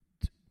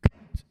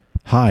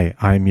Hi,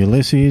 I'm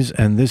Ulysses,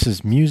 and this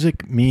is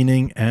Music,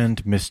 Meaning,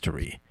 and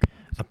Mystery,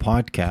 a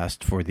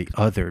podcast for the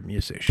other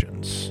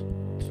musicians.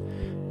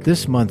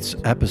 This month's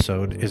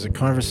episode is a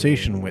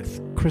conversation with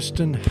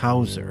Kristen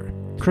Hauser.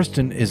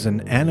 Kristen is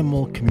an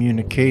animal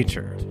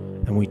communicator,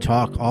 and we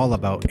talk all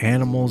about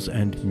animals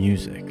and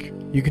music.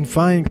 You can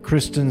find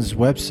Kristen's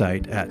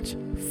website at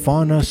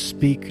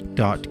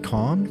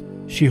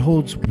faunaspeak.com. She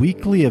holds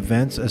weekly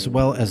events as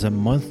well as a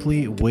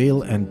monthly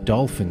whale and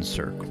dolphin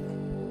circle.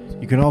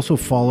 You can also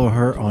follow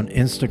her on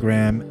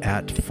Instagram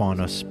at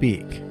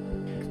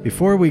faunaspeak.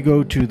 Before we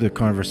go to the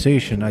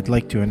conversation, I'd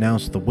like to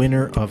announce the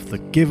winner of the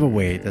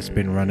giveaway that's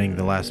been running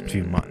the last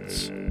few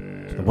months.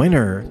 The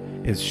winner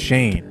is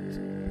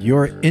Shane.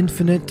 Your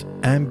infinite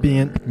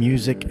ambient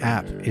music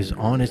app is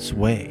on its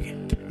way.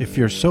 If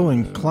you're so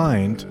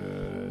inclined,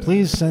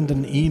 please send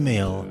an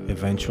email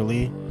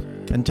eventually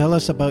and tell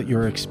us about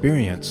your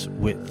experience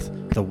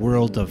with the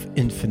world of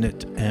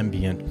infinite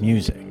ambient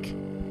music.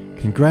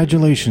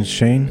 Congratulations,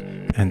 Shane,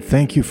 and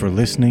thank you for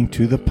listening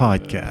to the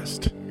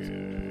podcast.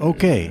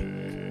 Okay.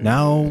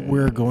 Now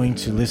we're going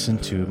to listen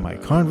to my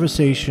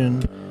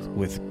conversation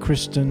with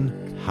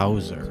Kristen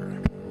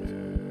Hauser.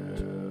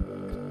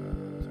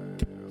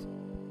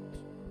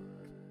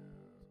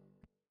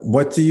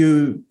 What do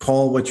you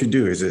call what you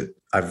do? Is it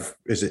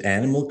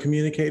animal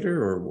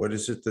communicator, or what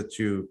is it that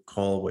you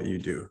call what you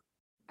do?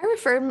 I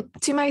refer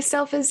to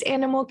myself as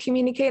animal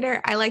communicator.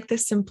 I like the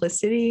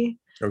simplicity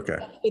of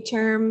the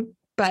term,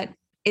 but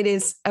it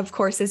is, of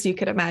course, as you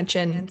could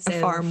imagine, a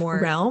far more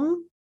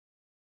realm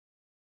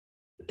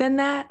than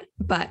that.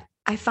 But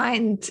I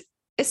find,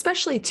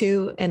 especially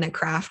too in a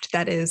craft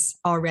that is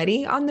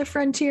already on the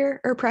frontier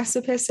or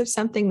precipice of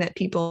something that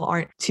people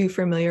aren't too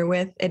familiar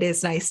with, it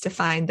is nice to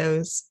find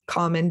those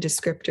common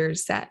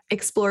descriptors that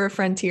explore a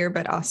frontier,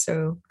 but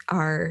also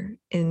are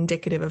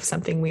indicative of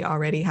something we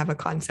already have a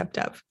concept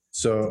of.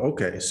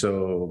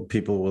 So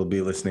people will be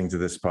listening to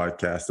this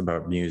podcast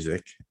about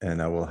music,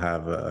 and I will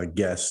have a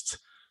guest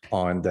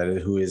on that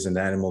who is an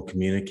animal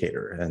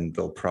communicator, and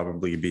they'll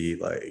probably be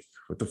like,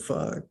 what the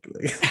fuck?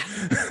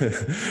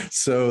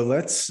 So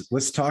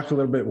let's talk a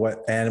little bit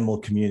what animal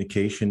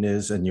communication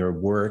is and your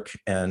work,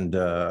 and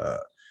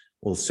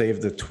we'll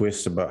save the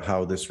twist about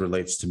how this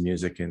relates to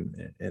music in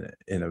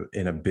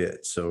a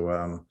bit.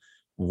 So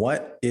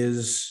what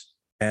is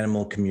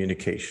animal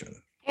communication?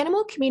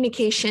 Animal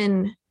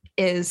communication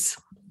is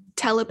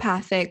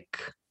telepathic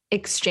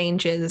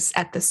exchanges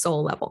at the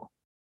soul level,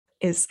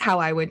 is how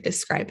I would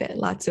describe it.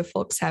 Lots of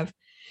folks have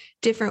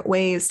different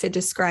ways to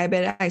describe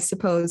it, I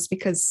suppose,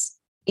 because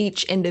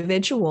each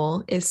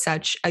individual is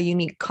such a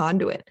unique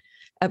conduit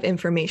of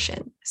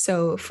information.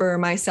 So for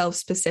myself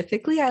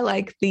specifically, I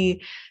like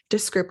the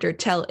descriptor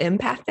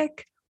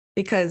telepathic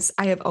because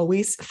I have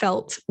always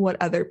felt what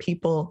other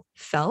people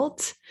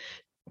felt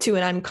to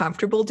an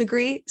uncomfortable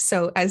degree.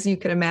 So as you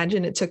can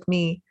imagine, it took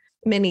me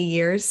many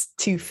years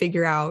to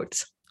figure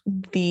out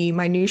the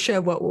minutia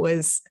of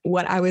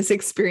what I was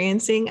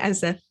experiencing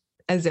as a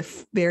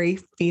very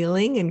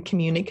feeling and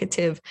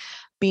communicative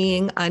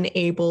being,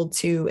 unable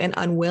to and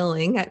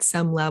unwilling at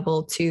some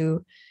level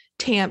to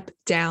tamp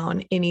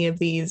down any of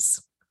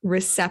these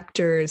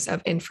receptors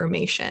of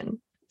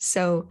information.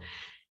 So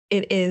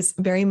it is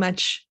very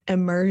much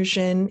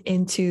immersion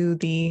into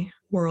the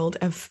world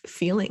of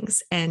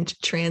feelings and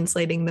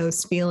translating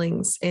those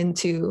feelings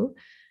into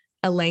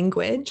a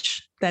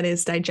language that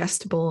is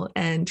digestible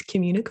and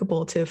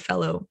communicable to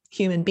fellow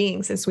human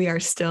beings, as we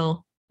are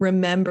still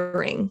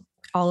remembering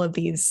all of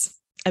these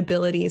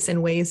abilities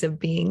and ways of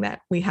being that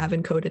we have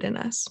encoded in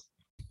us.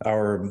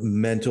 Our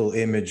mental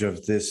image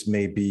of this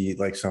may be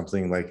like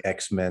something like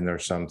X-Men or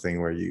something,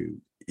 where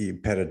you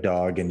pet a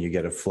dog and you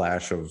get a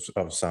flash of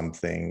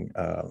something,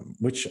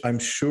 which I'm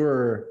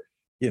sure,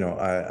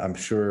 I'm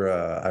sure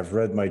I've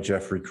read my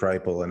Jeffrey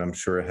Kripal, and I'm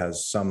sure it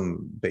has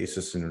some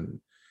basis in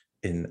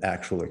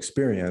actual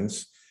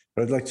experience.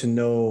 But I'd like to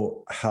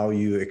know how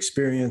you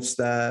experienced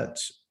that.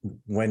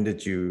 When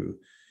did you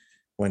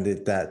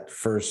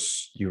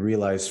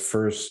realize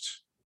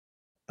first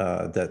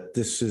that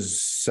this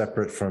is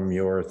separate from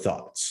your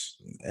thoughts,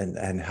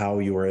 and how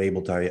you were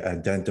able to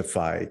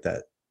identify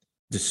that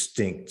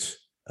distinct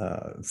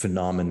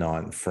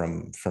phenomenon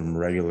from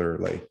regular,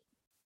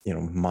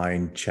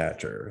 mind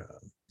chatter?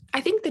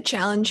 I think the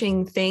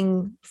challenging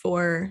thing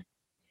for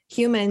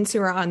humans who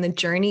are on the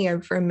journey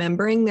of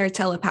remembering their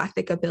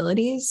telepathic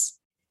abilities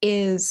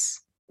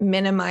is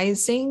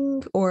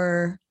minimizing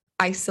or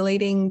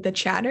isolating the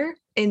chatter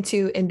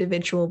into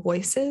individual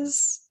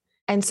voices.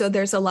 And so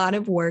there's a lot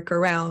of work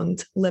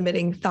around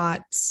limiting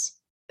thoughts,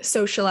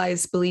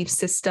 socialized belief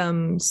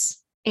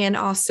systems, and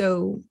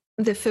also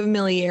the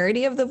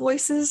familiarity of the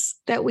voices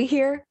that we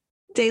hear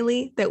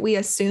daily that we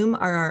assume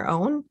are our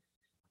own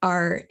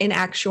are in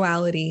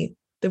actuality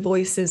the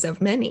voices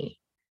of many.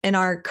 In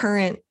our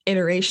current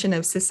iteration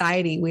of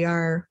society, we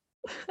are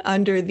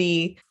under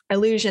the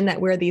illusion that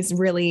we're these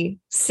really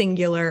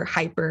singular,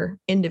 hyper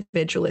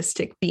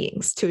individualistic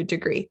beings to a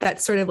degree.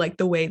 That's sort of like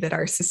the way that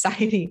our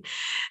society,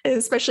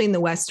 especially in the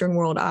Western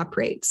world,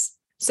 operates.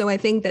 So I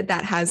think that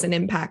that has an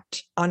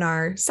impact on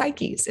our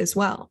psyches as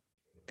well.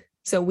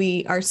 So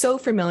we are so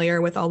familiar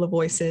with all the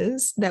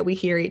voices that we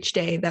hear each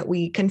day that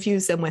we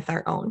confuse them with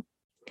our own.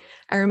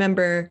 I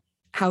remember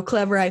how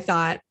clever I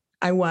thought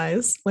I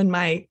was when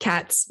my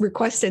cats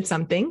requested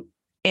something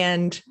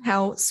and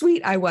how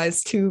sweet I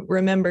was to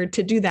remember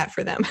to do that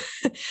for them.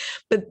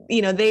 But,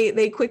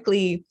 they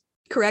quickly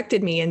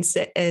corrected me and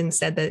said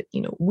that,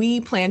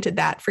 we planted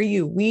that for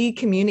you. We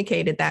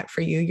communicated that for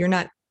you. You're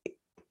not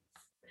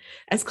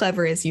as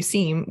clever as you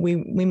seem. We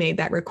made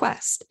that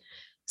request.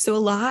 So a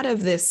lot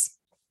of this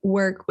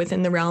work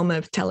within the realm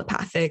of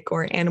telepathic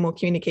or animal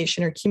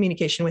communication or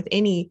communication with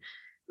any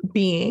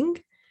being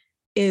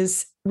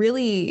is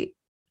really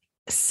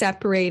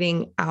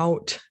separating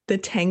out the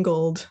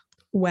tangled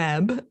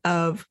web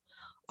of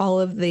all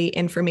of the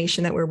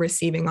information that we're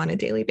receiving on a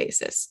daily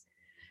basis.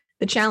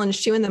 The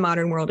challenge too in the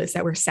modern world is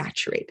that we're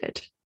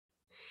saturated.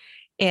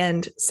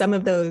 And some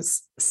of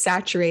those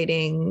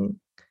saturating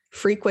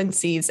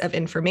frequencies of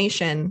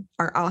information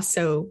are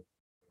also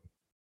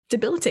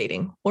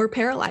debilitating or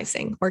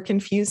paralyzing or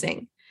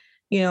confusing.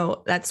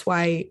 That's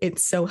why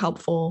it's so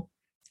helpful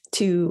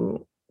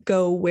to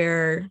go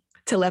where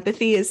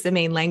telepathy is the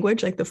main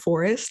language, like the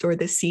forest or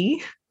the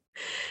sea.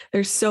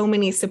 There's so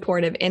many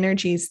supportive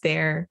energies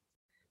there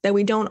that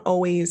we don't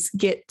always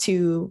get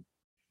to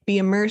be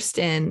immersed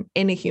in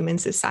a human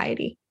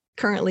society.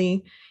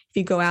 Currently, if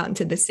you go out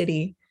into the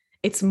city,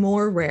 it's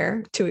more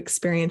rare to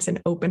experience an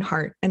open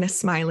heart and a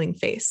smiling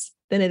face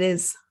than it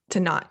is to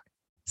not.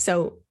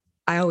 So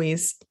I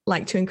always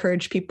like to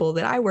encourage people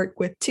that I work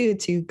with too,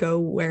 to go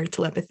where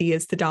telepathy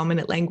is the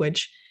dominant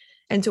language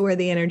and to where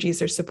the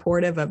energies are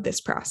supportive of this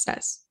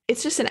process.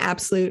 It's just an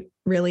absolute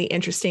really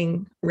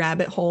interesting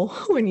rabbit hole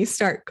when you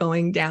start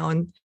going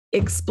down,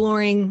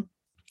 exploring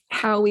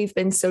how we've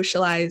been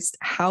socialized,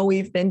 how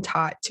we've been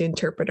taught to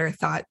interpret our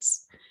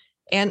thoughts.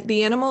 And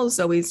the animals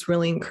always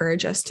really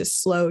encourage us to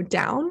slow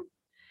down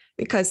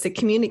because the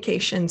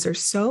communications are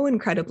so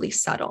incredibly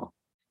subtle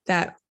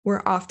that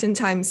we're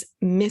oftentimes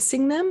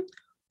missing them,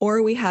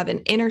 or we have an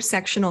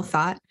intersectional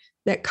thought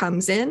that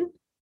comes in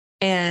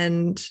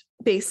and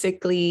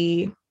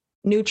basically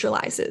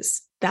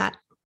neutralizes that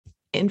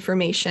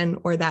information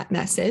or that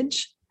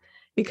message,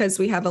 because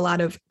we have a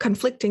lot of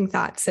conflicting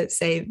thoughts that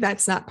say,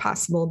 that's not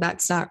possible,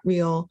 that's not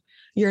real,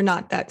 you're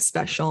not that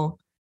special.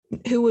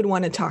 Who would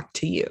want to talk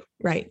to you,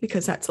 right?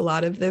 Because that's a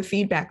lot of the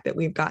feedback that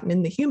we've gotten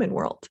in the human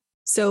world.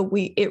 So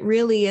it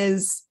really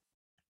is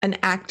an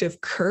act of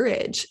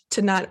courage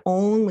to not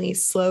only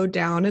slow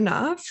down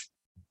enough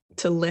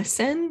to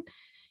listen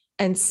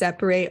and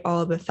separate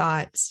all the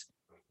thoughts,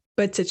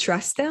 but to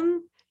trust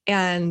them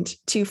and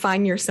to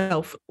find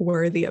yourself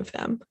worthy of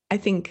them. I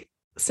think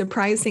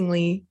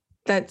surprisingly,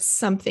 that's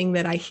something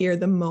that I hear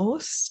the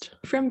most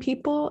from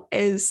people,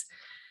 is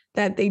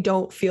that they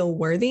don't feel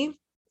worthy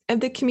of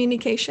the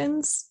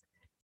communications.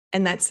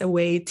 And that's a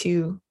way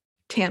to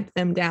tamp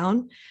them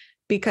down,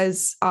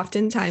 because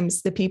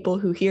oftentimes the people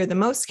who hear the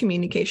most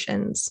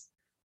communications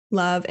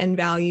love and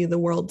value the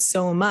world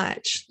so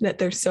much that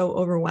they're so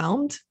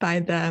overwhelmed by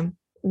the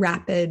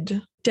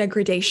rapid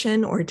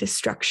degradation or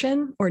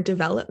destruction or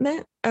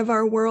development of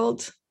our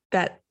world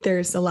that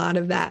there's a lot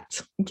of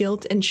that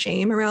guilt and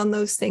shame around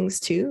those things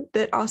too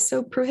that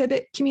also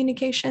prohibit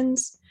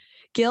communications.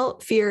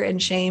 Guilt, fear,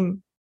 and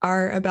shame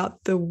are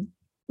about the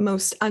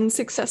most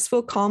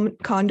unsuccessful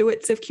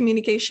conduits of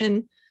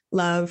communication.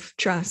 Love,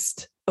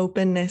 trust,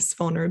 openness,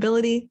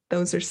 vulnerability.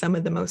 Those are some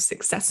of the most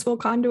successful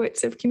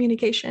conduits of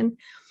communication.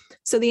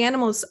 So the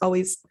animals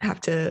always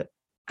have to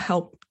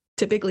help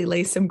typically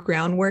lay some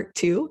groundwork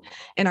too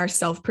in our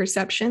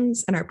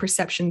self-perceptions and our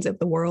perceptions of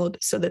the world,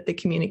 so that the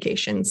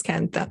communications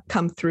can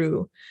come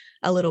through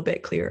a little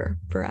bit clearer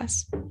for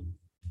us.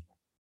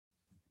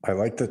 I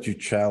like that you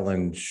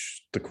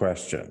challenge the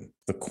question.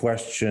 The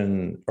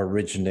question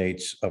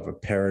originates of a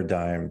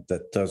paradigm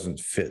that doesn't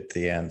fit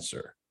the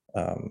answer.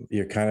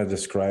 You're kind of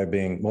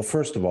describing, well,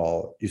 first of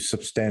all, you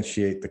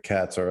substantiate the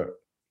cats are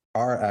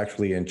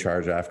actually in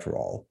charge after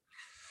all,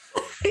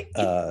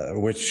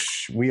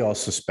 which we all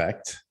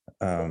suspect.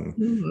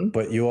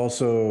 But you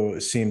also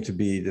seem to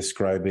be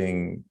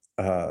describing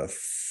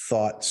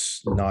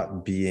thoughts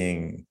not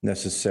being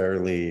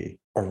necessarily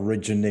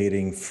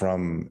originating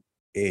from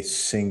a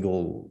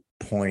single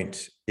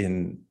point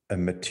in a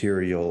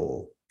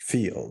material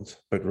field,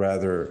 but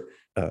rather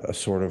a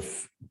sort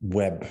of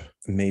web.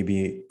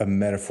 Maybe a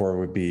metaphor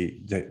would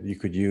be that you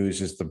could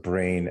use is the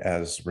brain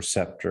as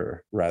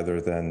receptor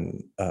rather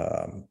than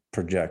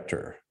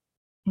projector,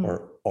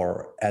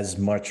 or as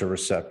much a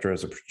receptor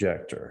as a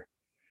projector.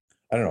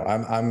 I don't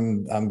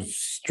know. I'm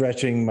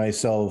stretching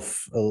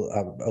myself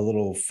a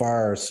little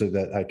far so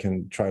that I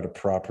can try to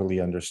properly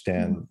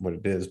understand what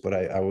it is. But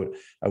I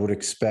would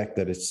expect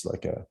that it's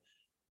like a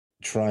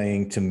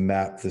trying to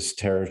map this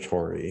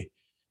territory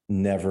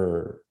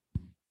never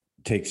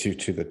takes you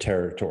to the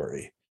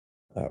territory,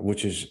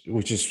 which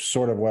is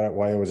sort of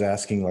why I was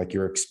asking, like,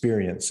 your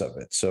experience of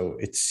it. So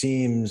it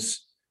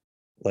seems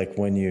like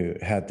when you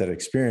had that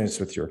experience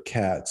with your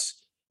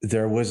cats,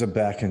 there was a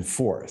back and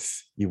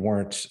forth. You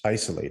weren't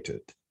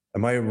isolated.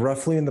 Am I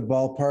roughly in the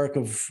ballpark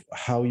of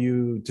how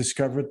you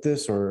discovered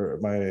this, or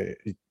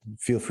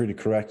feel free to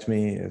correct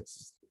me?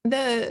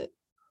 The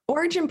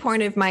origin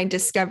point of my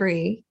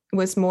discovery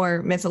was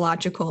more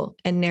mythological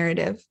and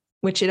narrative,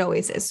 which it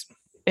always is.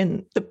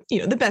 And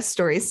the best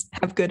stories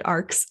have good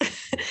arcs.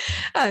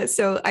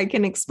 So I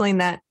can explain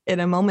that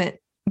in a moment.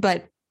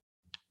 But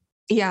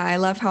yeah, I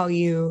love how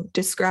you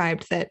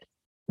described that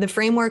the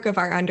framework of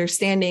our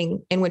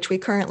understanding in which we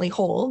currently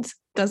hold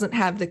doesn't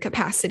have the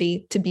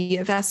capacity to be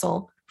a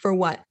vessel for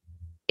what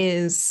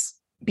is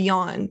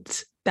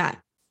beyond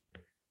that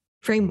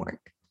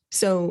framework.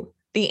 So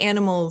the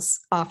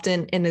animals,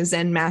 often in a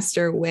Zen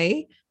master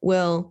way,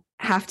 will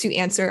have to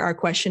answer our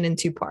question in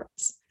two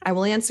parts. I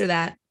will answer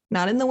that,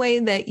 not in the way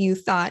that you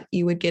thought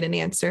you would get an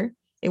answer.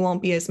 It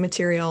won't be as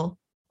material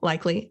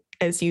likely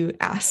as you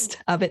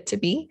asked of it to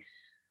be.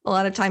 A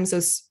lot of times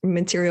those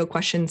material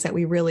questions that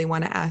we really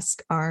want to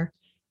ask are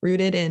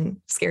rooted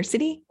in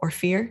scarcity or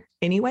fear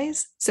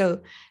anyways.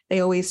 So they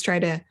always try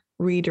to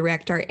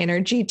redirect our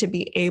energy to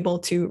be able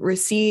to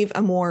receive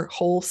a more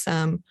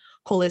wholesome,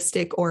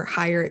 holistic, or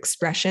higher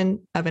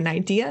expression of an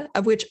idea,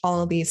 of which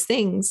all of these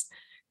things,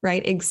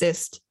 right,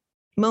 exist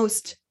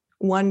most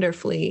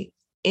wonderfully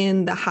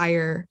in the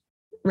higher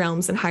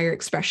realms and higher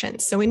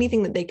expressions. So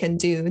anything that they can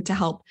do to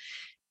help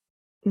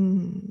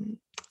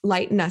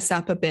lighten us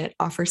up a bit,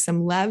 offer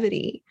some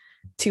levity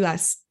to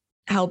us,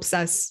 helps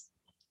us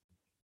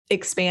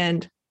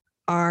expand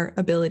our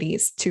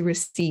abilities to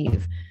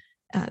receive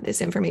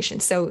this information.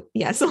 So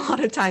yes, a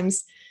lot of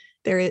times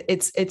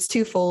it's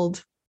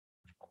twofold,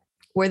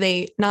 where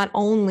they not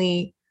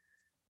only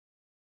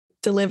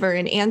deliver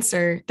an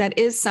answer that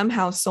is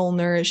somehow soul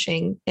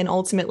nourishing and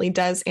ultimately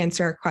does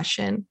answer our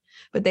question,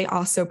 but they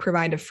also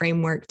provide a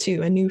framework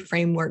too, a new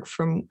framework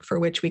for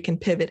which we can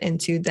pivot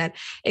into that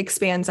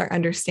expands our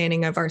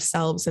understanding of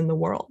ourselves and the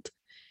world.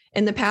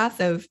 And the path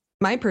of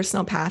my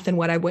personal path and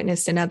what I've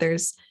witnessed in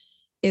others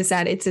is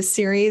that it's a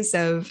series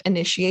of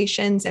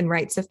initiations and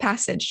rites of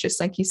passage. Just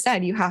like you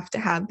said, you have to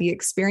have the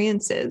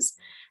experiences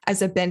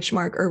as a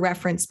benchmark or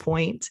reference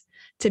point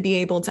to be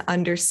able to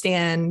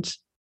understand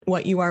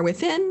what you are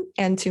within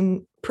and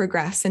to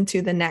progress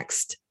into the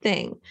next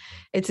thing.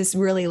 It's this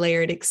really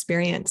layered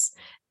experience.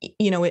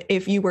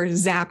 If you were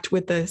zapped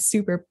with a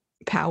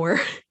superpower,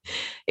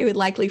 it would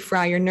likely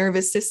fry your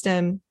nervous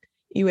system.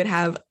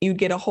 You'd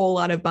get a whole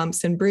lot of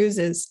bumps and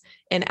bruises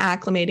and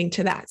acclimating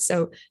to that.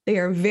 So they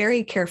are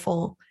very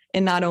careful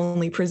in not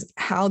only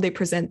how they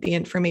present the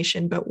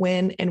information, but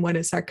when and what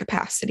is our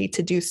capacity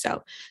to do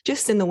so,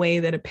 just in the way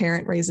that a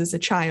parent raises a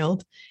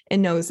child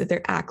and knows that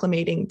they're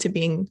acclimating to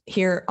being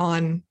here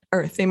on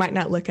Earth. They might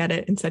not look at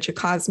it in such a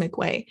cosmic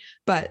way,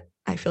 but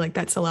I feel like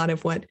that's a lot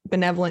of what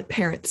benevolent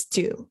parents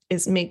do,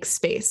 is make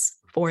space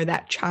for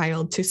that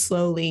child to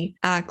slowly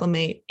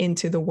acclimate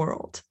into the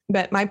world.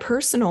 But my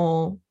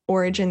personal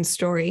origin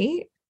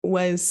story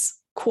was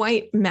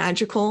quite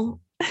magical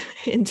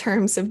in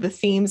terms of the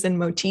themes and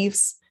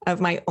motifs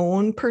of my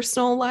own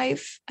personal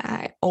life.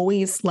 I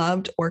always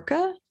loved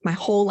orca my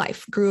whole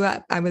life. Grew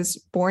up, I was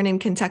born in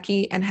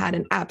Kentucky and had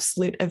an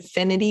absolute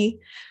affinity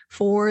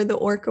for the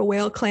orca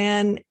whale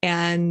clan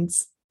and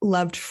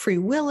loved Free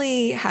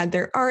Willy, had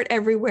their art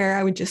everywhere.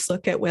 I would just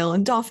look at whale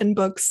and dolphin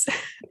books,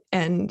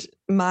 and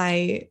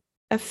my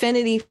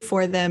affinity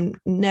for them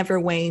never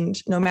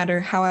waned, no matter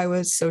how I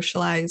was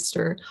socialized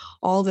or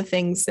all the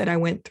things that I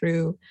went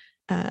through.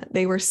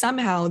 They were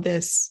somehow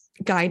this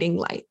guiding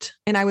light.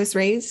 And I was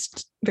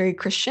raised very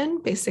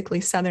Christian,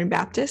 basically Southern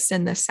Baptist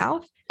in the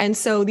South. And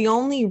so the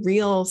only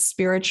real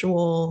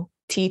spiritual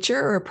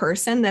teacher or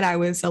person that I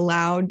was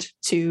allowed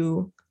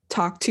to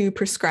talk to,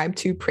 prescribe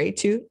to, pray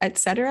to,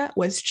 etc.,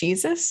 was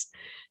Jesus.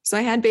 So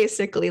I had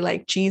basically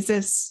like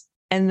Jesus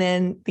and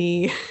then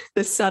the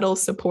subtle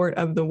support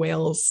of the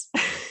whales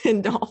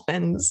and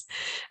dolphins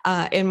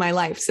in my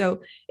life.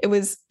 So it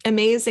was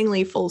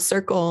amazingly full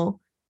circle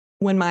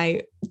when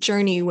my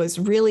journey was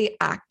really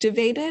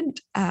activated.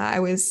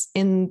 I was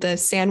in the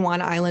San Juan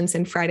Islands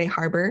in Friday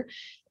Harbor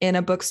in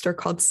a bookstore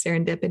called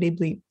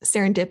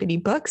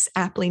Serendipity Books,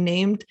 aptly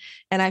named.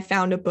 And I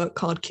found a book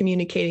called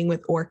Communicating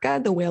with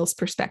Orca, The Whale's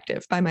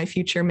Perspective by my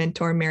future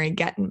mentor, Mary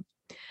Getton.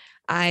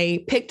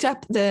 I picked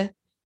up the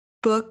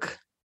book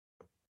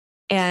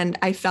and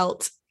I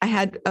felt I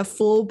had a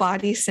full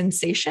body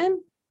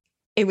sensation.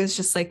 It was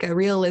just like a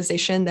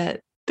realization that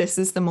this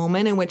is the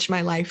moment in which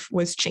my life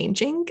was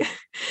changing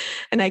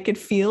and I could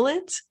feel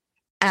it.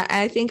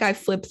 I think I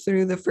flipped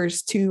through the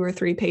first 2 or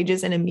 3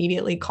 pages and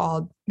immediately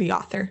called the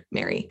author,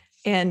 Mary.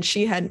 And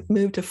she had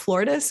moved to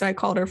Florida, so I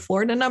called her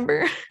Florida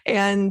number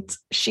and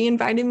she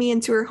invited me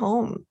into her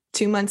home.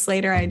 2 months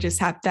later,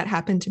 that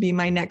happened to be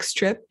my next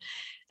trip.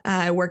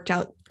 I worked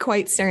out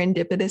quite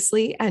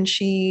serendipitously, and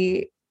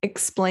she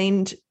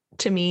explained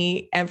to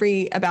me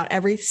about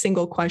every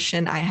single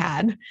question I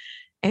had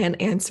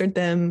and answered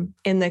them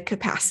in the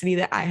capacity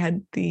that I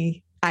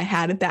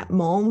had at that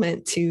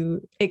moment to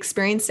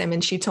experience them.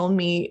 And she told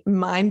me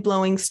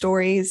mind-blowing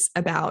stories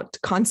about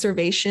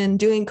conservation,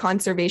 doing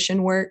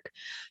conservation work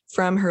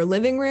from her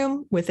living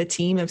room with a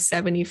team of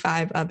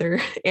 75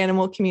 other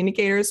animal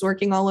communicators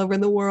working all over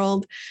the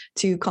world,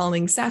 to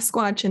calling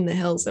Sasquatch in the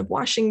hills of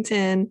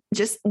Washington,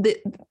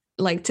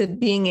 like to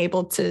being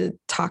able to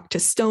talk to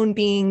stone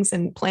beings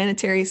and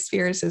planetary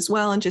spheres as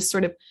well, and just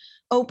sort of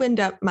opened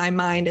up my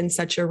mind in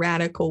such a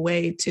radical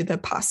way to the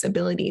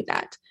possibility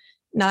that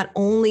not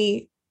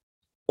only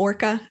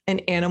orca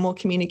and animal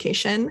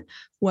communication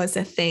was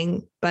a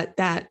thing, but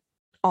that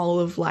all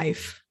of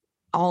life,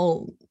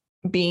 all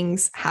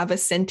beings have a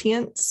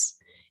sentience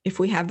if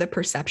we have the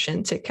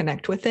perception to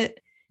connect with it,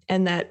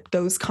 and that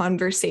those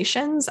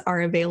conversations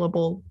are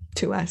available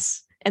to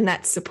us, and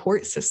that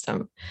support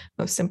system,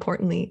 most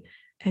importantly,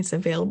 is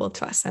available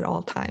to us at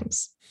all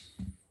times.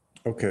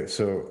 Okay,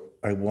 so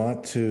I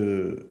want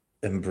to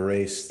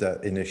embrace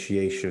that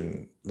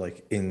initiation,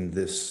 like in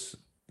this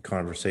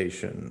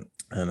conversation,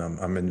 and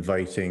I'm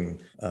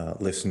inviting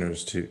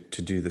listeners to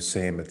do the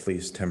same, at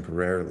least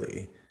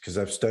temporarily, because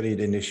I've studied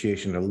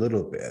initiation a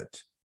little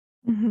bit.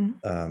 Mm-hmm.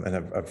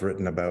 And I've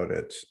written about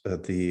it.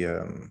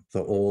 The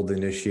old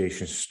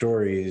initiation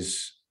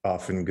stories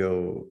often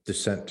go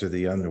descent to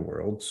the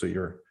underworld. So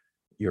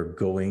you're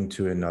going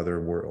to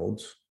another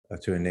world,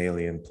 to an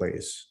alien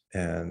place,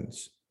 and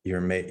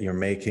you're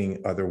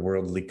making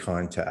otherworldly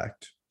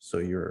contact. So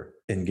you're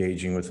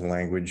engaging with a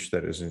language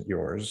that isn't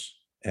yours,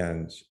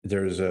 and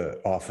there's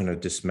often a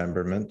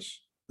dismemberment.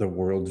 The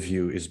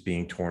worldview is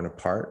being torn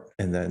apart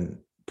and then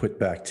put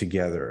back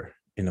together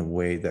in a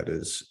way that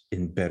is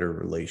in better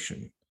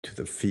relation to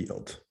the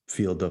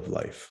field of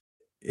life.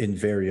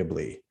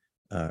 Invariably,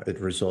 it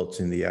results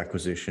in the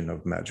acquisition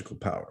of magical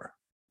power.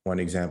 One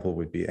example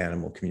would be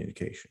animal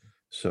communication.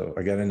 So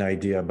I got an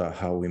idea about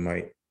how we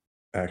might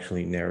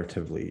actually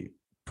narratively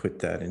put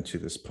that into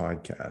this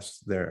podcast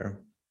there.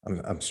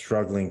 I'm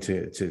struggling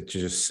to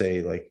just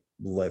say, like,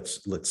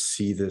 let's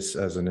see this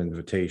as an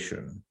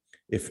invitation.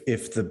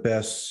 If the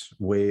best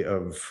way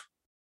of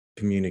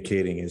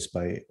communicating is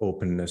by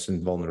openness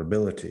and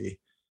vulnerability,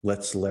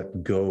 let's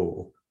let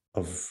go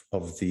of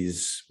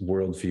these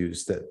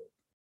worldviews that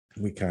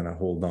we kind of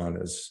hold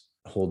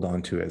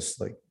on to as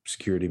like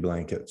security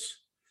blankets,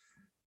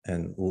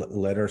 and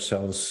let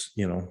ourselves,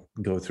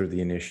 go through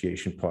the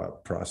initiation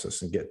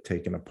process and get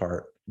taken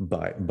apart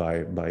by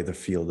the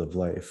field of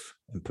life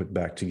and put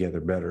back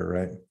together better,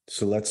 right?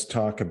 So let's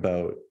talk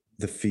about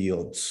the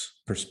field's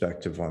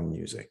perspective on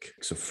music.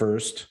 So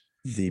first,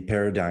 the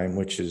paradigm,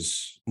 which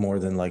is more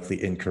than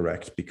likely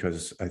incorrect,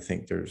 because I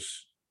think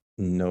there's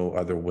no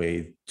other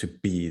way to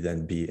be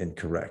than be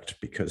incorrect,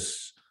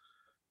 because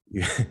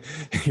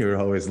you're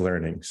always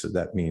learning. So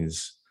that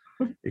means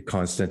a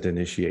constant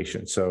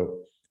initiation. So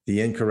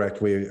the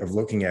incorrect way of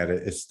looking at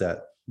it is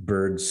that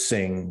birds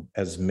sing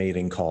as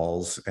mating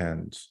calls,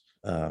 and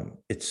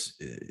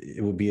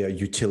it would be a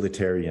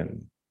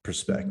utilitarian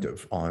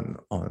perspective on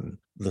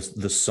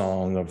the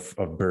song of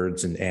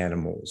birds and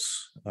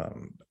animals.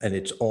 And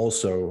it's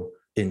also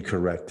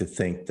incorrect to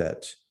think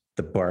that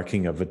the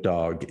barking of a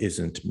dog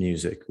isn't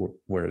music,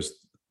 whereas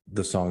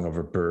the song of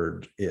a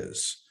bird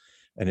is.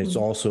 And it's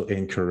also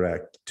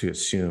incorrect to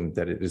assume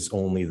that it is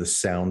only the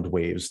sound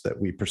waves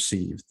that we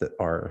perceive that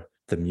are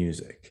the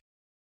music.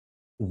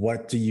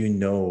 What do you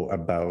know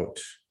about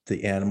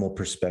the animal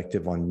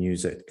perspective on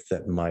music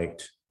that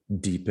might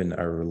deepen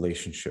our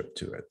relationship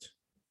to it?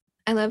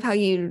 I love how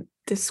you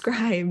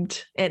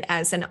described it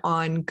as an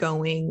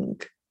ongoing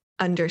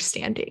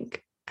understanding.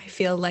 I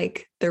feel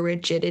like the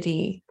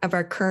rigidity of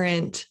our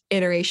current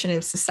iteration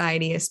of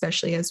society,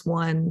 especially as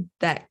one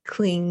that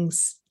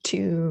clings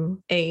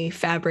to a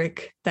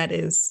fabric that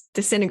is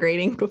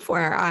disintegrating before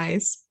our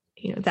eyes,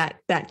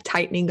 that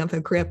tightening of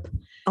a grip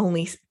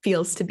only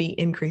feels to be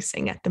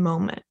increasing at the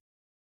moment.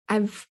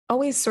 I've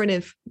always sort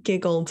of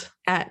giggled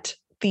at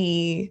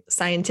the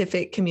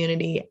scientific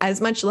community,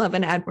 as much love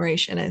and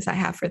admiration as I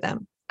have for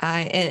them,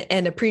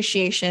 and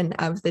appreciation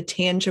of the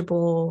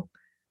tangible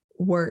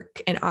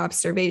work and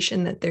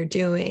observation that they're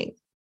doing,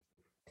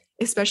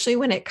 especially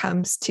when it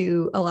comes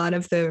to a lot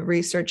of the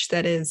research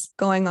that is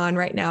going on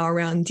right now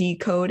around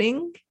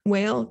decoding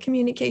whale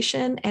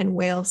communication and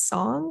whale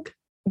song.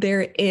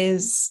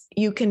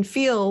 You can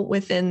feel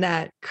within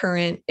that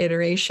current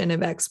iteration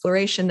of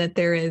exploration that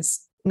there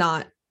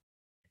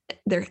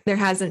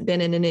hasn't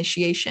been an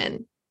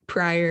initiation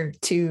prior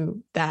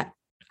to that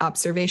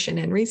observation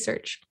and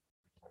research.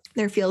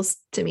 There feels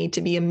to me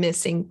to be a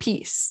missing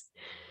piece,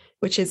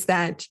 which is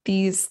that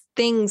these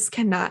things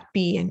cannot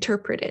be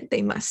interpreted.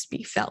 They must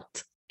be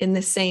felt in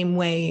the same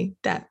way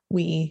that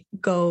we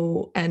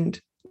go and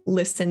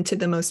listen to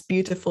the most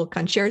beautiful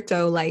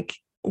concerto. Like,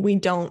 we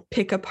don't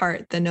pick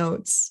apart the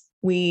notes.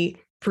 We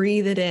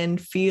breathe it in,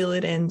 feel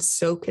it in,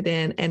 soak it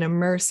in, and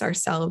immerse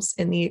ourselves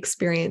in the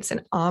experience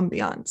and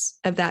ambiance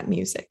of that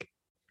music.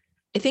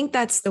 I think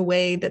that's the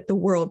way that the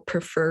world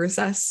prefers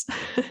us.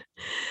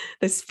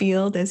 This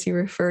field, as you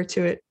refer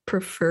to it,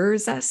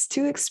 prefers us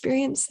to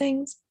experience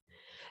things,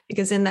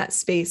 because in that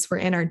space, we're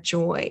in our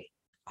joy.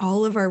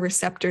 All of our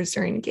receptors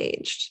are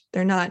engaged.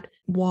 They're not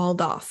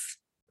walled off,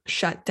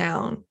 shut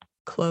down,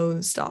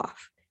 closed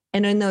off.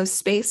 And in those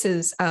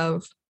spaces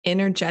of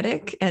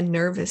energetic and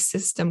nervous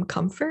system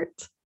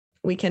comfort.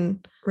 We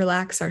can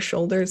relax our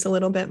shoulders a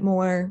little bit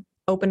more,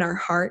 open our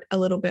heart a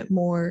little bit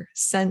more,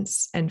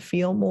 sense and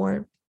feel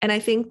more. And I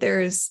think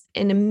there's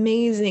an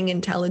amazing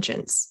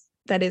intelligence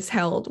that is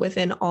held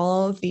within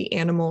all of the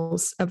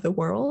animals of the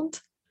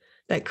world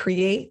that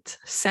create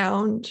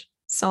sound,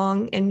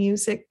 song, and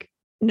music,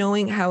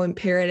 knowing how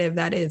imperative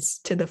that is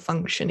to the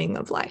functioning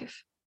of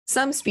life.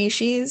 Some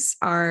species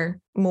are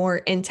more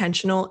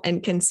intentional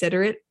and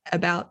considerate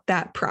about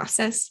that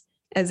process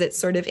as it's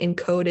sort of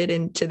encoded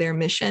into their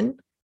mission.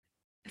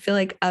 I feel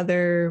like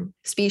other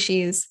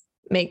species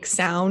make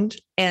sound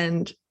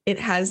and it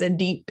has a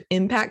deep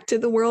impact to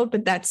the world,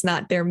 but that's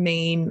not their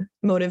main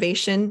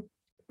motivation.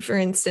 For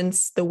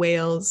instance, the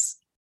whales,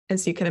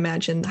 as you can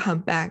imagine, the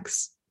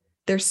humpbacks,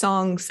 they're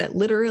songs that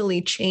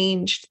literally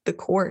changed the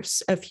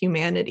course of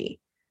humanity.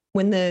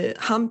 When the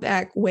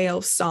humpback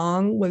whale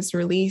song was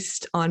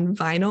released on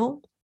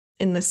vinyl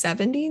in the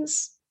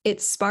 70s, it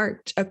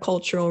sparked a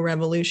cultural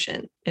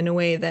revolution in a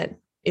way that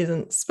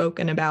isn't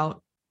spoken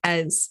about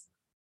as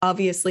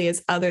obviously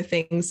as other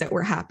things that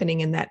were happening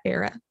in that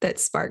era that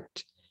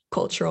sparked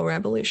cultural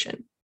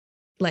revolution,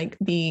 like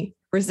the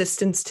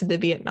resistance to the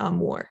Vietnam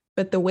War.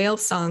 But the whale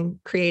song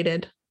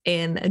created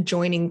an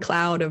adjoining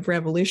cloud of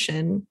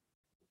revolution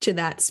to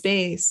that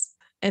space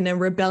and a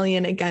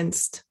rebellion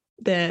against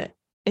the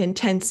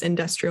intense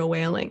industrial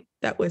whaling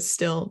that was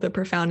still, the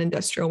profound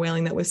industrial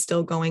whaling that was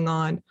still going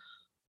on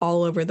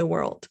all over the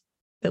world.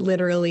 That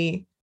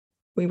literally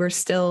we were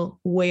still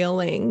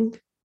whaling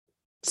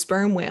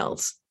sperm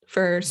whales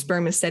for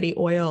spermaceti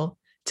oil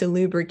to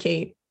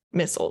lubricate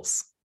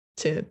missiles,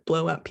 to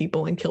blow up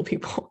people and kill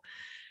people.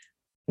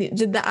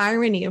 The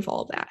irony of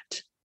all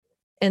that.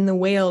 And the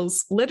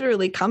whales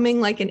literally coming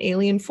like an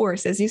alien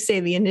force. As you say,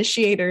 the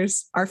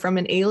initiators are from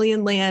an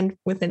alien land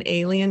with an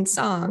alien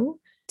song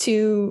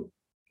to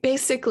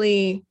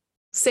basically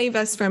save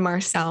us from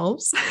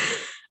ourselves.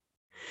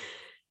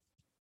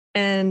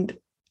 And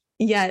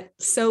yet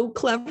so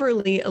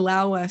cleverly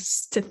allow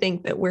us to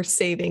think that we're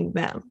saving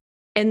them.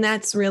 And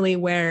that's really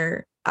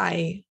where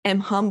I am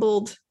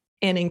humbled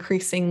and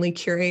increasingly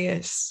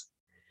curious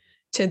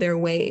to their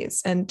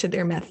ways and to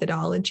their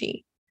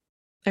methodology.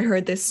 I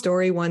heard this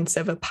story once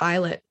of a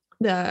pilot.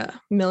 The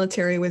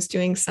military was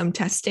doing some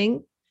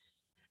testing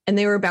and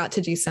they were about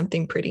to do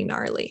something pretty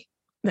gnarly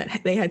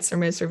that they had some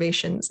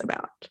reservations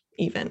about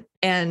even.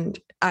 And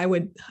I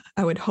would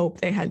hope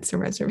they had some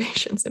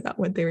reservations about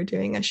what they were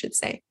doing, I should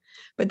say.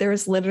 But there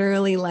was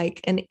literally like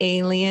an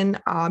alien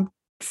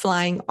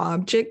flying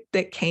object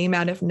that came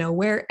out of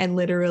nowhere and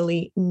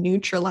literally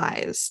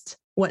neutralized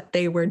what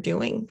they were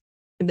doing,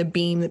 the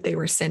beam that they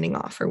were sending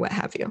off or what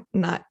have you.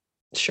 Not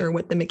sure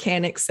what the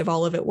mechanics of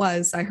all of it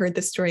was. I heard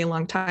this story a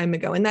long time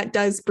ago, and that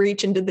does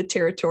breach into the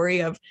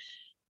territory of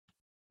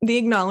the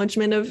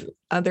acknowledgement of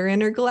other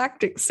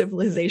intergalactic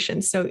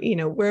civilizations. So,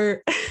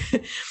 we're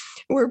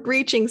we're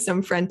breaching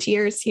some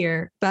frontiers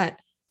here, but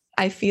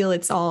I feel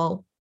it's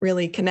all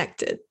really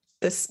connected.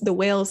 The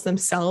whales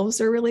themselves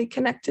are really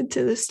connected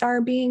to the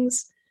star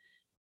beings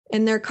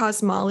and their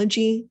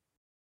cosmology.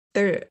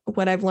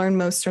 What I've learned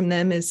most from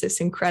them is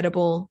this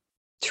incredible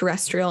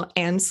terrestrial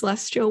and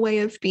celestial way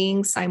of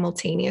being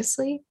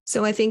simultaneously.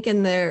 So I think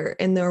in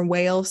their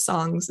whale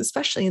songs,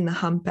 especially in the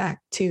humpback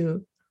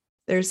too,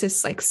 there's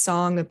this like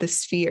song of the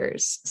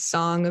spheres,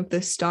 song of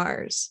the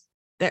stars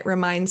that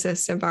reminds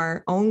us of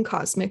our own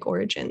cosmic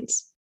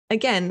origins.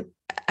 Again,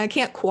 I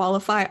can't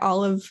qualify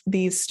all of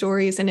these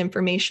stories and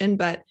information,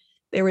 but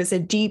there was a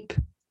deep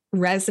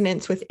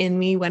resonance within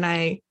me when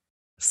I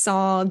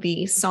saw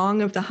the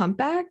song of the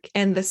humpback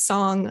and the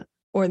song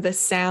or the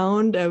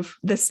sound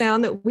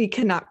that we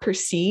cannot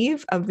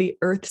perceive of the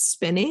earth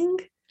spinning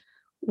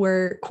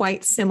were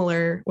quite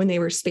similar when they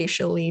were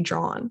spatially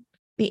drawn.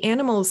 The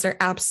animals are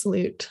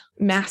absolute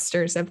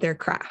masters of their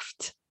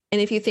craft. And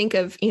if you think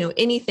of,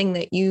 anything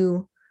that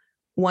you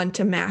want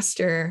to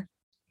master,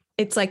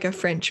 it's like a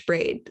French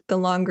braid. The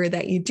longer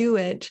that you do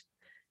it,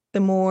 the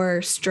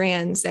more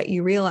strands that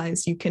you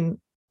realize you can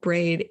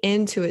braid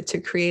into it to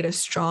create a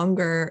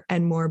stronger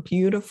and more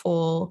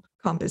beautiful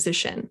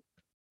composition.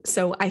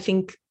 So I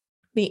think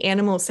the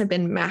animals have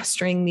been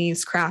mastering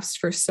these crafts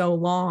for so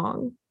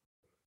long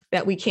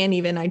that we can't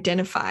even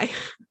identify,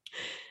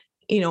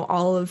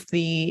 all of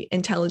the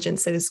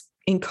intelligence that is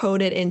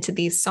encoded into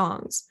these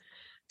songs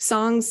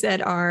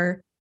that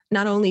are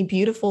not only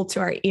beautiful to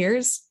our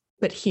ears,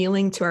 but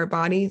healing to our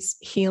bodies,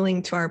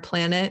 healing to our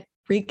planet,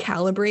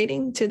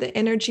 recalibrating to the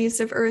energies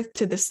of Earth,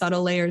 to the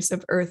subtle layers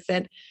of Earth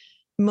that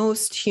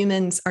most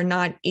humans are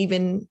not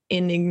even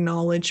in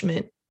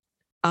acknowledgement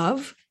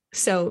of.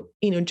 So,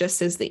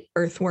 just as the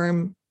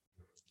earthworm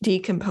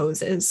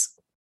decomposes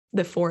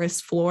the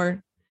forest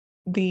floor,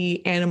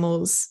 the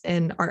animals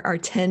are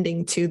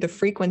tending to the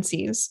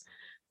frequencies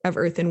of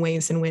Earth in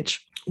ways in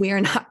which we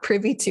are not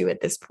privy to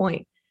at this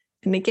point.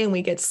 And again,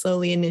 we get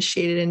slowly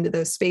initiated into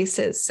those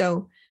spaces.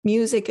 So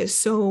music is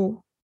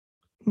so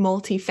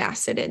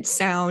multifaceted,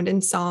 sound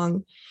and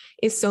song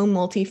is so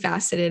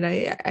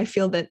multifaceted. I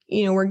feel that,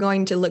 we're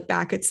going to look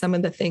back at some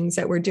of the things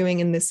that we're doing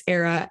in this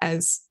era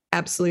as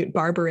absolute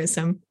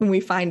barbarism, and we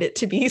find it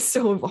to be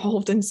so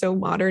evolved and so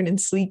modern and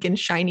sleek and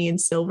shiny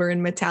and silver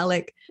and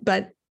metallic.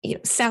 But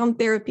sound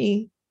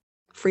therapy,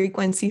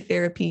 frequency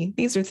therapy,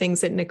 these are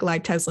things that Nikolai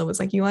Tesla was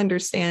like, you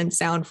understand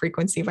sound,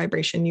 frequency,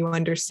 vibration, you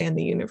understand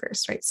the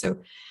universe, right?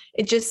 So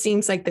it just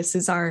seems like this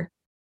is our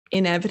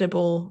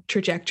inevitable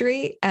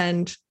trajectory,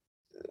 and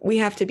we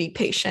have to be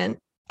patient,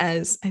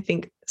 as I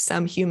think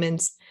some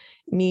humans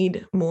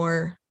need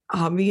more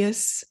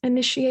obvious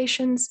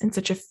initiations in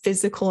such a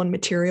physical and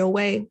material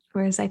way,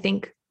 whereas I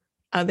think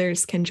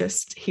others can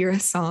just hear a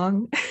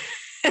song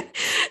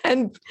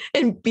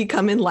and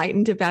become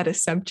enlightened about a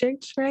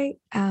subject, right?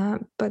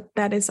 But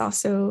that is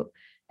also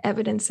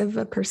evidence of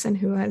a person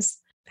who has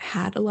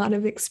had a lot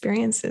of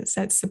experiences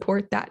that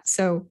support that.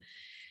 So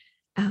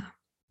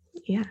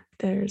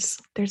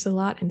there's a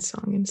lot in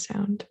song and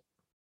sound.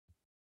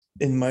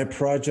 In my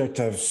project,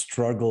 I've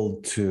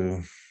struggled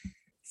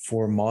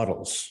for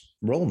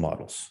role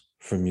models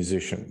for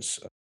musicians,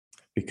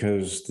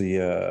 because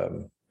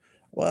I'm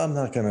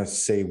not going to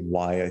say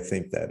why I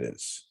think that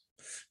is,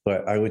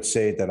 but I would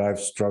say that I've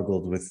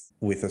struggled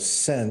with a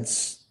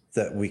sense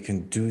that we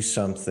can do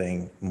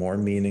something more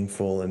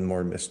meaningful and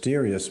more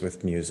mysterious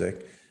with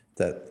music,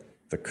 that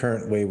the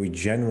current way we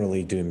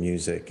generally do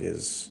music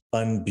is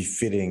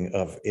unbefitting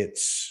of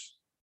its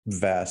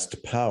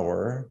vast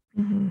power,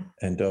 mm-hmm.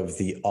 and of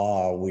the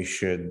awe we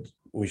should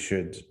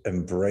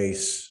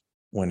embrace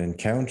when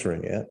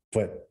encountering it.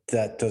 But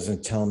that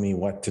doesn't tell me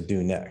what to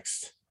do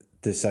next.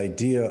 This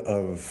idea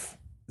of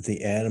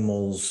the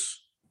animals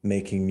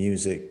making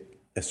music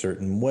a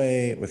certain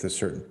way with a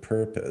certain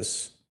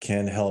purpose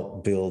can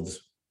help build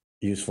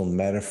useful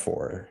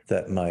metaphor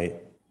that might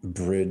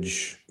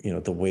bridge,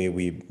 the way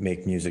we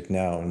make music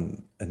now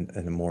in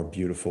a more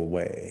beautiful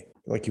way.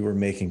 Like you were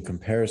making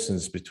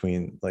comparisons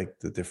between like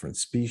the different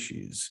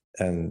species,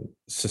 and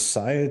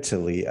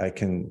societally, I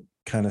can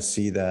kind of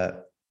see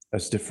that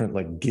as different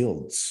like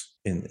guilds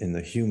in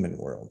the human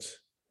world.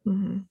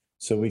 Mm-hmm.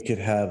 So we could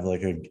have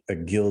like a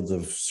guild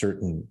of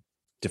certain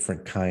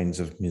different kinds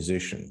of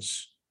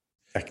musicians.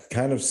 I can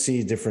kind of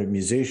see different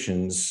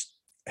musicians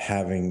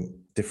having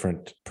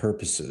different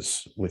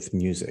purposes with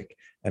music,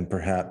 and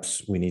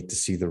perhaps we need to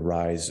see the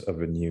rise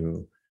of a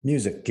new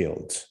music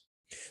guild.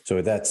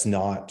 So that's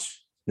not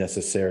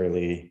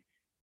necessarily,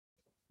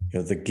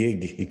 the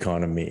gig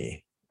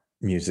economy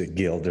music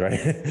guild, right?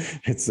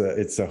 It's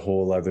a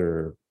whole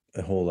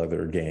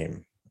other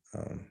game.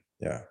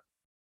 Yeah.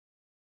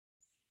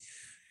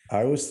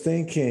 I was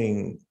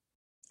thinking,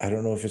 I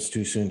don't know if it's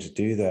too soon to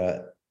do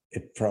that.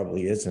 It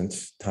probably isn't.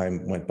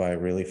 Time went by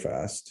really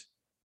fast.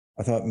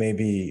 I thought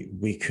maybe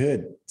we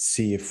could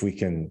see if we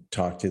can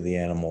talk to the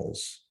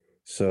animals.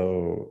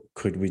 So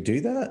could we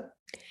do that?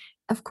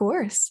 Of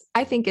course.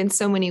 I think in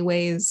so many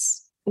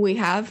ways we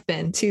have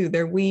been too.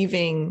 They're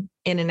weaving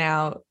in and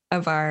out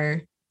of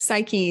our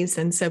psyches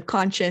and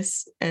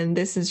subconscious. And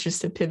this is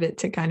just a pivot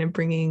to kind of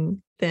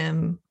bringing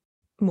them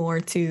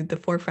more to the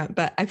forefront.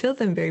 But I feel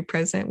them very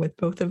present with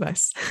both of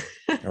us.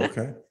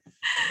 Okay.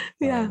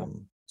 Yeah.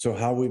 So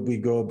how would we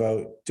go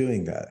about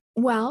doing that?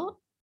 Well,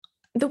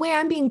 the way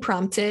I'm being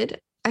prompted,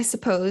 I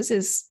suppose,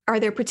 is, are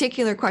there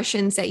particular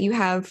questions that you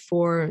have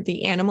for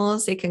the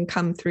animals? They can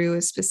come through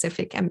as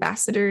specific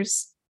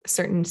ambassadors.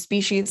 Certain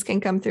species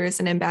can come through as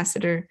an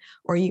ambassador,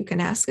 or you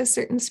can ask a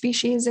certain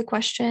species a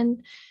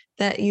question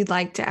that you'd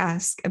like to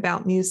ask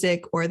about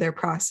music or their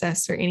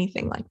process or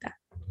anything like that.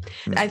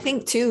 Mm-hmm. I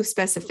think too,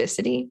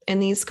 specificity in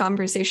these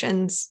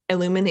conversations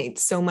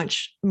illuminates so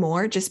much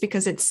more just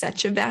because it's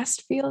such a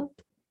vast field.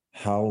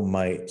 How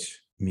might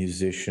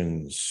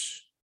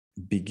musicians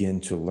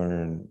begin to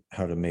learn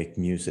how to make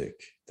music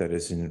that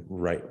is in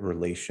right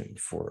relation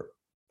for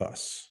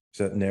us? Is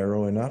that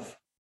narrow enough?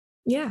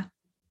 Yeah.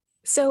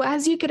 So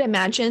as you could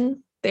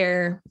imagine,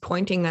 they're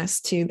pointing us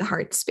to the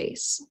heart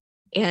space.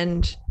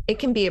 And it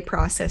can be a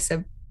process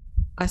of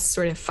us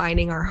sort of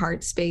finding our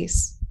heart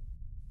space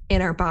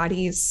in our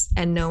bodies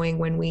and knowing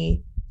when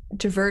we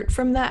divert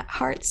from that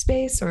heart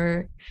space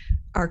or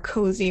are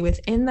cozy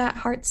within that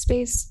heart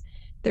space.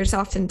 There's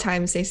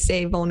oftentimes, they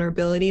say,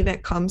 vulnerability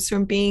that comes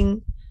from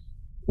being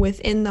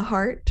within the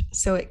heart.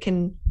 So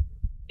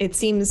it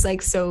seems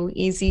like so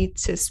easy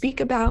to speak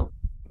about,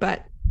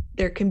 but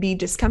there can be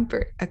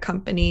discomfort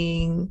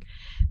accompanying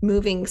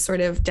moving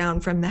sort of down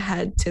from the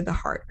head to the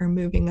heart, or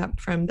moving up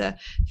from the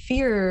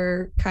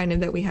fear kind of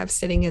that we have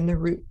sitting in the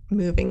root,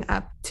 moving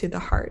up to the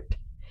heart.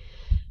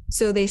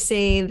 So they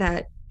say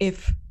that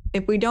if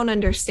we don't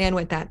understand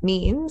what that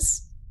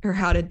means or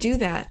how to do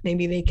that,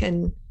 maybe they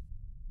can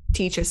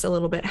teach us a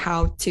little bit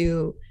how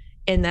to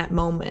in this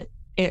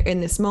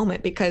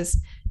moment,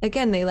 because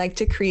again, they like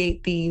to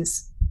create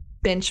these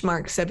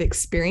benchmarks of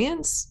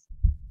experience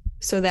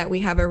so that we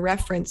have a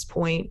reference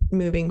point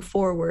moving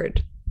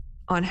forward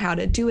on how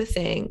to do a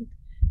thing,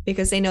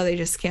 because they know they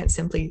just can't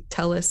simply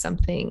tell us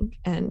something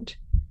and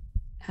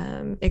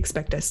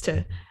expect us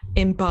to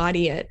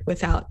embody it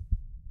without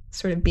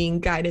sort of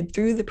being guided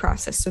through the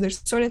process. So they're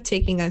sort of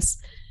taking us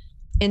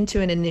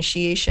into an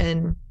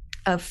initiation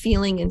of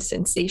feeling and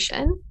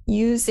sensation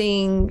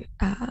using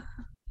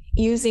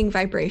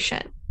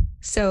vibration.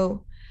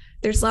 So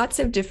there's lots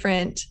of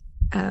different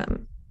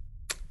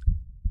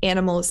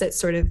animals that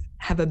sort of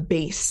have a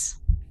bass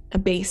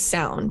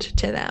sound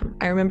to them.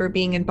 I remember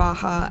being in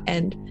Baja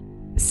and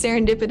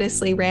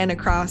serendipitously ran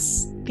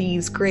across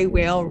these gray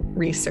whale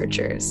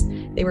researchers.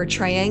 They were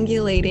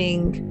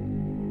triangulating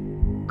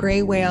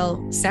gray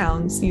whale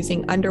sounds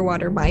using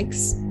underwater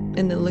mics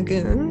in the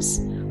lagoons,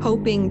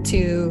 hoping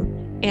to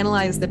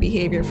analyze the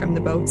behavior from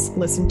the boats,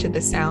 listen to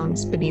the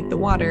sounds beneath the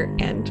water,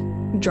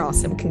 and draw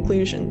some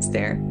conclusions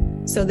there.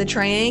 So the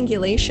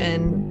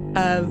triangulation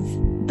of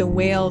the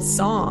whale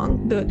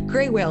song, the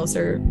gray whales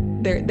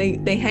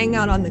they hang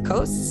out on the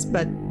coasts,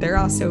 but they're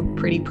also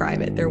pretty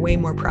private. They're way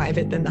more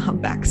private than the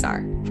humpbacks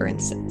are, for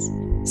instance.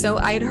 So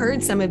I had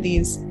heard some of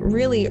these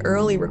really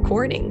early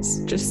recordings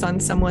just on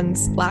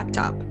someone's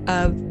laptop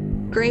of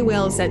gray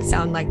whales that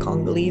sound like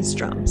Congolese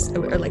drums,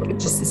 or like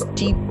just this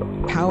deep,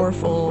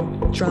 powerful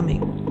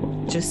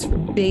drumming, just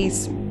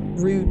bass,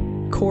 root,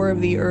 core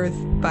of the earth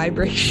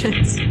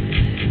vibrations.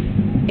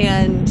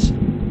 And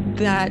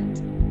that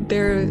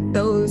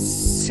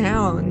those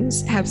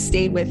sounds have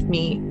stayed with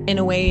me in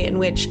a way in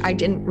which I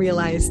didn't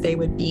realize they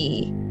would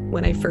be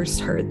when I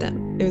first heard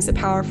them. It was a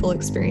powerful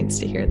experience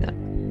to hear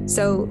them.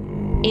 So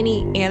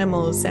any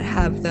animals that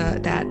have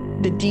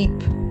the deep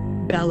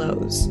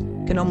bellows,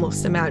 you can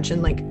almost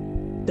imagine like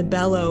the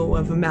bellow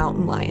of a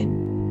mountain lion.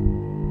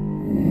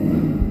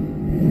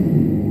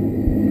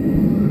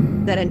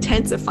 That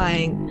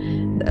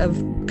intensifying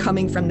of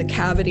coming from the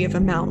cavity of a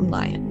mountain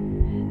lion,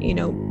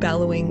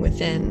 bellowing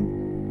within.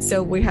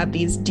 So we have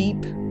these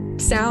deep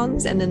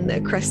sounds, and then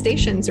the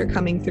crustaceans are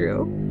coming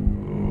through,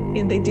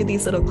 and they do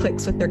these little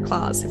clicks with their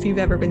claws. If you've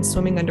ever been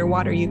swimming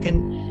underwater,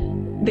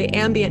 the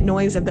ambient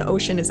noise of the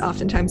ocean is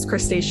oftentimes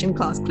crustacean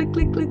claws. Click,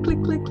 click, click,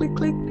 click, click, click,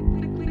 click.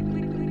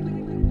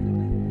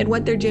 And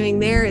what they're doing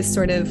there is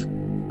sort of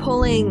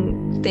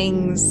pulling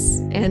things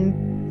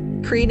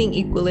and creating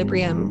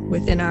equilibrium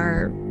within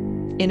our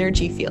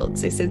energy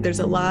fields. They said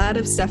there's a lot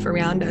of stuff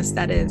around us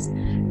that is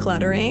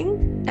cluttering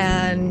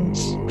and,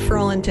 for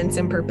all intents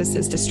and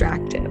purposes,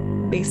 distractive.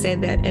 They say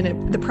that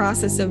the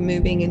process of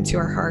moving into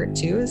our heart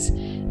too is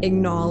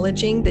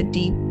acknowledging the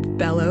deep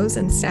bellows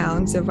and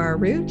sounds of our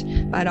root,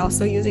 but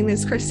also using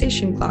these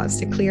crustacean claws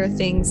to clear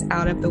things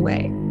out of the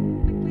way.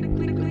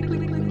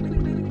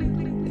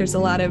 There's a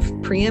lot of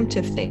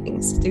preemptive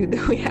things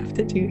that we have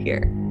to do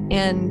here.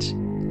 And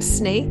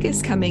snake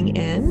is coming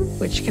in,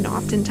 which can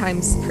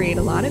oftentimes create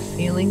a lot of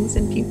feelings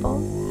in people.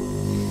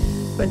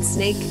 But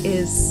snake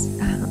is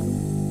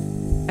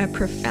a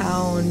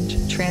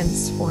profound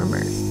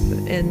transformer.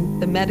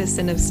 And the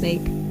medicine of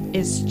snake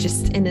is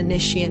just an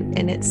initiant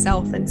in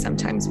itself. And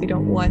sometimes we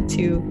don't want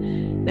to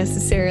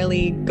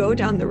necessarily go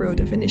down the road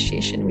of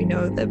initiation. We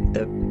know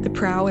the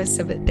prowess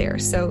of it there.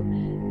 So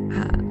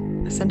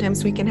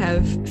sometimes we can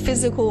have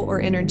physical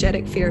or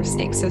energetic fear of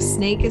snake. So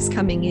snake is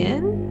coming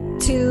in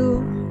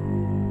to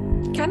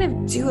kind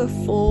of do a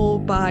full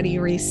body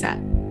reset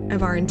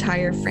of our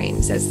entire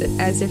frames, as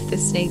if the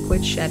snake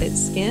would shed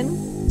its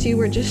skin. So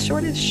we're just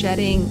sort of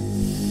shedding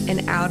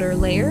an outer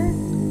layer,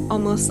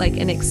 almost like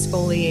an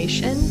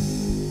exfoliation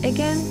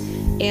again.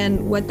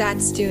 And what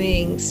that's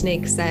doing,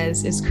 snake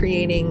says, is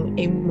creating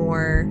a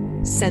more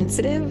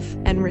sensitive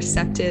and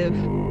receptive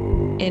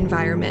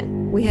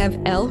environment. We have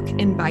elk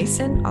and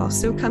bison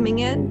also coming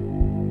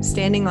in,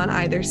 standing on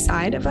either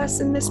side of us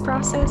in this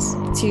process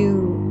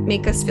to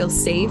make us feel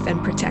safe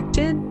and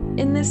protected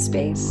in this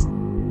space.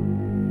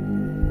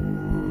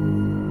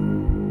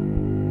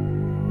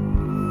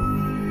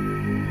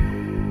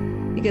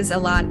 Because a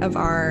lot of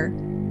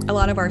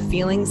our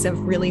feelings of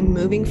really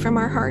moving from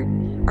our heart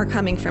are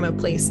coming from a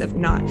place of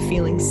not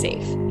feeling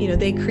safe.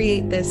 They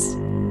create this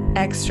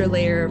extra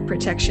layer of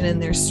protection in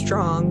their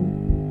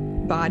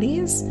strong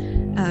bodies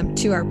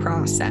to our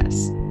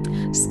process.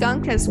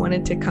 Skunk has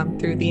wanted to come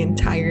through the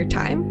entire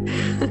time.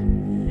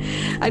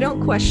 I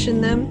don't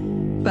question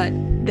them, but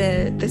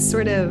the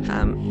sort of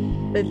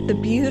the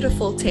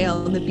beautiful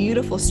tail, the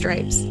beautiful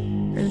stripes,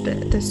 or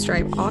the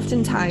stripe,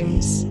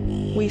 oftentimes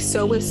we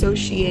so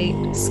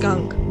associate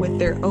skunk with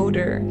their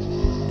odor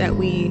that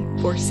we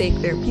forsake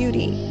their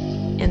beauty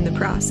in the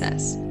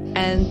process.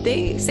 And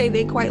they say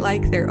they quite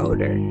like their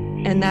odor,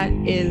 and that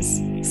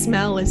is,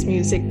 smell is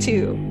music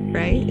too,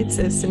 right? It's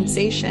a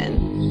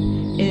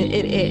sensation.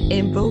 It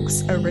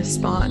invokes a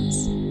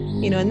response,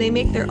 and they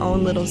make their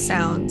own little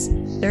sounds.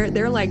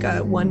 They're like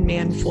a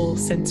one-man full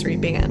sensory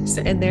band.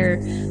 So, and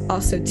they're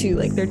also too,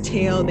 like their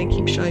tail, they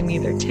keep showing me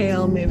their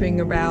tail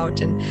moving about,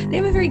 and they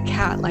have a very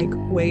cat-like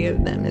way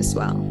of them as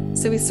well.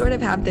 So we sort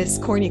of have this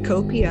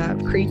cornucopia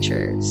of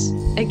creatures.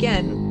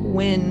 Again,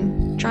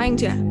 when trying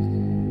to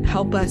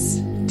help us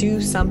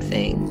do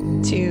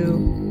something to,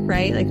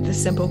 right? Like the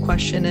simple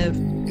question of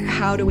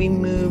how do we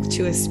move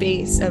to a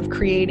space of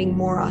creating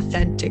more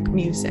authentic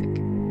music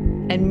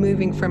and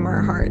moving from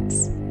our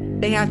hearts?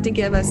 They have to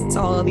give us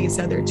all of these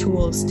other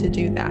tools to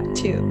do that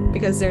too,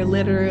 because they're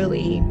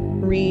literally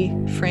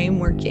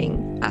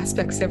reframeworking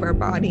aspects of our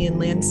body and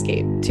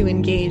landscape to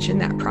engage in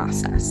that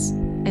process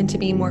and to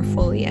be more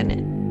fully in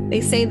it.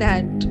 They say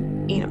that,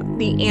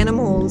 the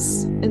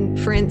animals, and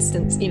for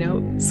instance,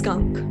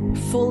 skunk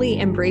fully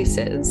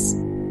embraces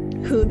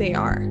who they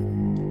are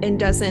and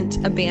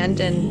doesn't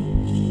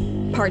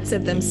abandon parts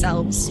of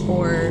themselves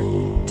or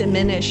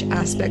diminish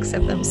aspects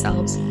of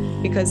themselves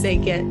because they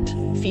get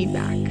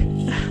feedback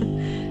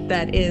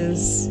that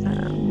is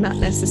not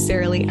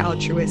necessarily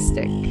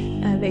altruistic.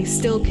 They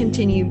still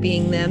continue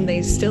being them.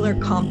 They still are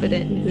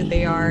confident in who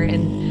they are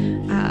and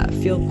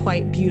feel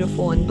quite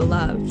beautiful and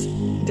beloved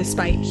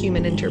despite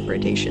human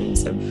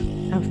interpretations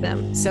of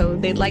them. So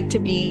they'd like to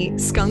be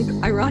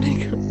skunk.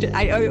 Ironic.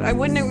 I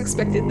wouldn't have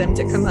expected them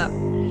to come up,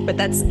 but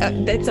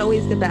that's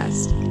always the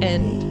best.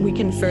 And we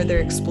can further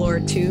explore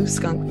too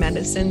skunk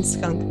medicine,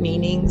 skunk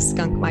meaning.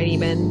 Skunk might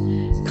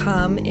even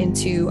come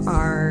into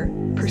our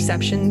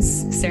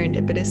perceptions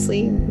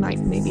serendipitously,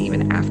 maybe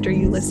even after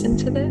you listen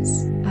to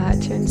this,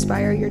 to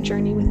inspire your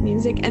journey with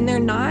music. And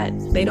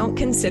they don't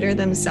consider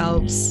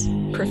themselves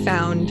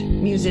profound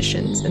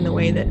musicians in the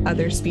way that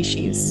other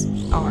species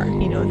are.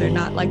 They're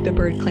not like the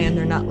bird clan,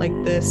 they're not like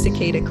the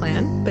cicada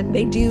clan, but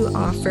they do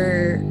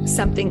offer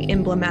something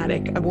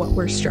emblematic of what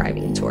we're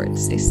striving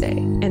towards, they say.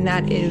 And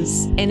that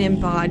is an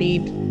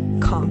embodied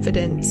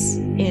confidence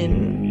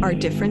in our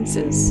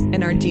differences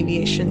and our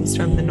deviations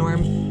from the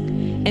norm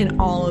and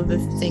all of the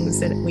things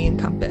that we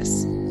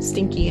encompass,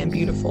 stinky and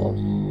beautiful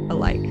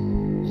alike.